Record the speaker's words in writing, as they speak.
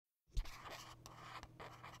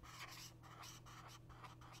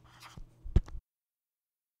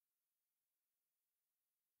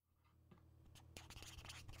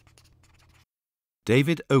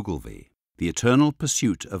David Ogilvy, The Eternal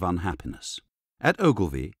Pursuit of Unhappiness. At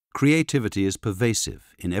Ogilvy, creativity is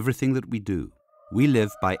pervasive in everything that we do. We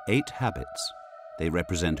live by 8 habits. They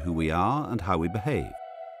represent who we are and how we behave,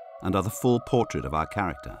 and are the full portrait of our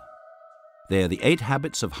character. They are the 8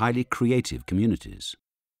 habits of highly creative communities.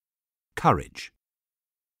 Courage.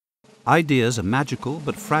 Ideas are magical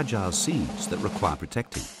but fragile seeds that require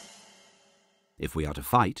protecting. If we are to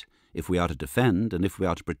fight, if we are to defend, and if we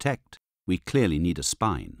are to protect, we clearly need a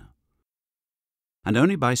spine. And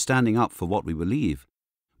only by standing up for what we believe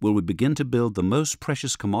will we begin to build the most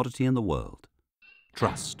precious commodity in the world,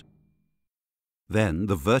 trust. Then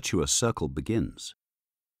the virtuous circle begins.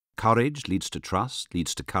 Courage leads to trust,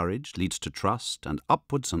 leads to courage, leads to trust, and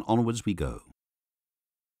upwards and onwards we go.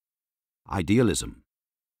 Idealism.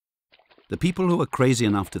 The people who are crazy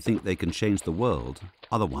enough to think they can change the world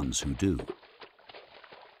are the ones who do.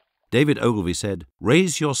 David Ogilvy said,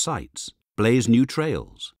 "Raise your sights, blaze new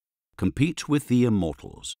trails, compete with the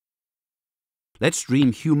immortals. Let's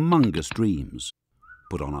dream humongous dreams,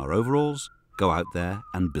 put on our overalls, go out there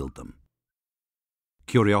and build them."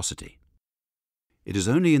 Curiosity. It is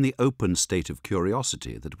only in the open state of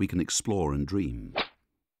curiosity that we can explore and dream.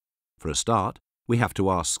 For a start, we have to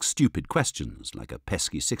ask stupid questions like a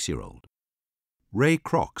pesky 6-year-old. Ray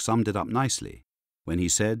Kroc summed it up nicely when he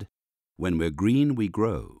said, "When we're green, we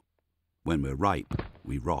grow. When we're ripe,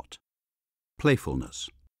 we rot." Playfulness.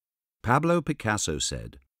 Pablo Picasso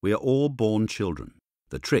said, "We are all born children.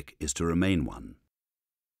 The trick is to remain one."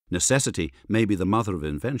 Necessity may be the mother of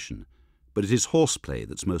invention, but it is horseplay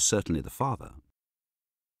that's most certainly the father.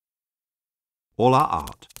 All our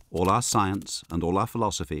art, all our science, and all our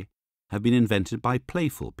philosophy have been invented by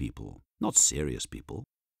playful people, not serious people.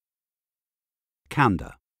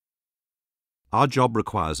 Candor. Our job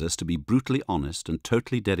requires us to be brutally honest and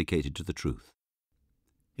totally dedicated to the truth.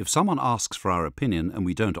 If someone asks for our opinion and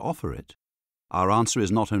we don't offer it, our answer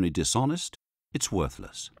is not only dishonest, it's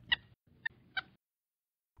worthless.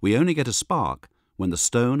 We only get a spark when the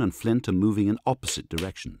stone and flint are moving in opposite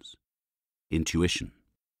directions. Intuition.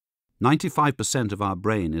 95% of our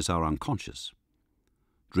brain is our unconscious.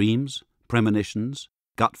 Dreams, premonitions,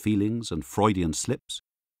 gut feelings, and Freudian slips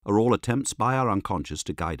are all attempts by our unconscious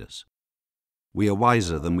to guide us. We are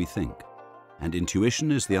wiser than we think, and intuition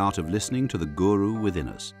is the art of listening to the guru within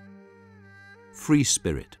us. Free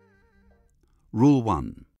spirit. Rule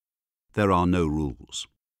 1. There are no rules.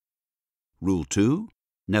 Rule 2.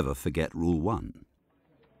 Never forget Rule 1.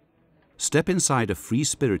 Step inside a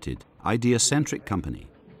free-spirited, idea-centric company,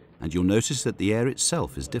 and you'll notice that the air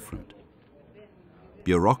itself is different.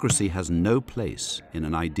 Bureaucracy has no place in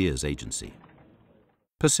an ideas agency.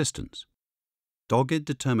 Persistence. Dogged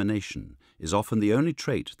determination is often the only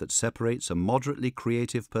trait that separates a moderately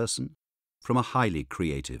creative person from a highly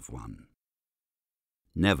creative one.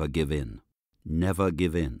 Never give in. Never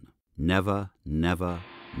give in. Never, never,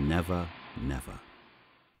 never, never.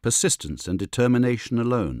 Persistence and determination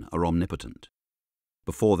alone are omnipotent.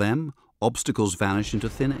 Before them, obstacles vanish into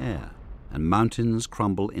thin air, and mountains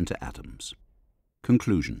crumble into atoms.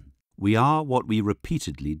 Conclusion. We are what we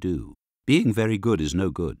repeatedly do. Being very good is no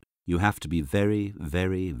good. You have to be very,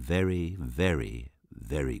 very, very, very,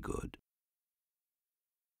 very good.